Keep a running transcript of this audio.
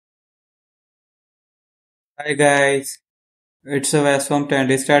Hi guys, it's Avas from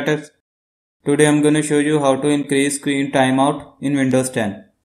Trendy Status. Today I'm going to show you how to increase screen timeout in Windows 10.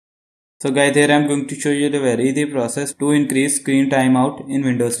 So guys, here I'm going to show you the very easy process to increase screen timeout in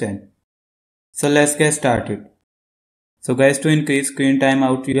Windows 10. So let's get started. So guys, to increase screen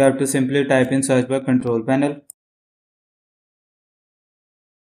timeout, you have to simply type in search bar control panel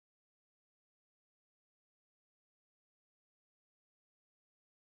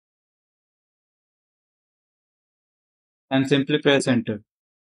and simply press enter.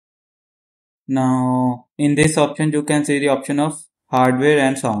 Now in this option you can see the option of hardware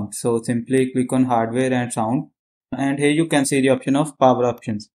and sound. So simply click on hardware and sound, and here you can see the option of power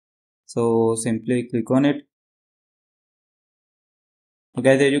options. So simply click on it.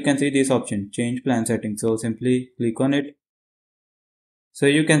 Okay, there you can see this option, change plan settings. So simply click on it. So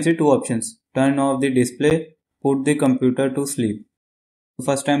you can see two options, turn off the display, put the computer to sleep.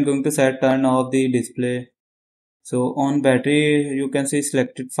 First I'm going to set turn off the display. So on battery you can see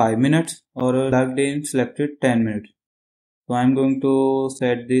selected 5 minutes or plugged in selected 10 minutes. So I'm going to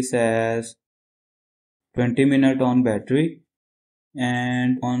set this as 20 minutes on battery,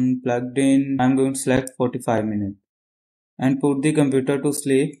 and on plugged in I'm going to select 45 minutes and put the computer to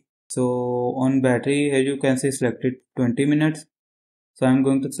sleep. So on battery here you can see selected 20 minutes. So I'm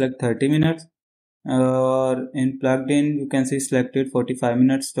going to select 30 minutes. Or in plugged in you can see selected 45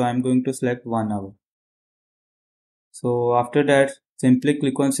 minutes. So I'm going to select 1 hour. So after that simply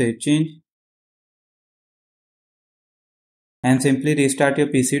click on save change and simply restart your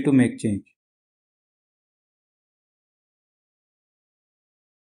PC to make change.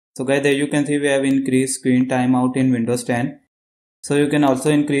 So guys, there you can see we have increased screen timeout in Windows 10. So you can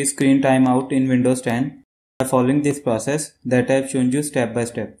also increase screen timeout in Windows 10 by following this process that I have shown you step by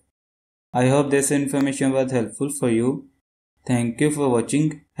step. I hope this information was helpful for you. Thank you for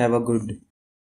watching. Have a good day.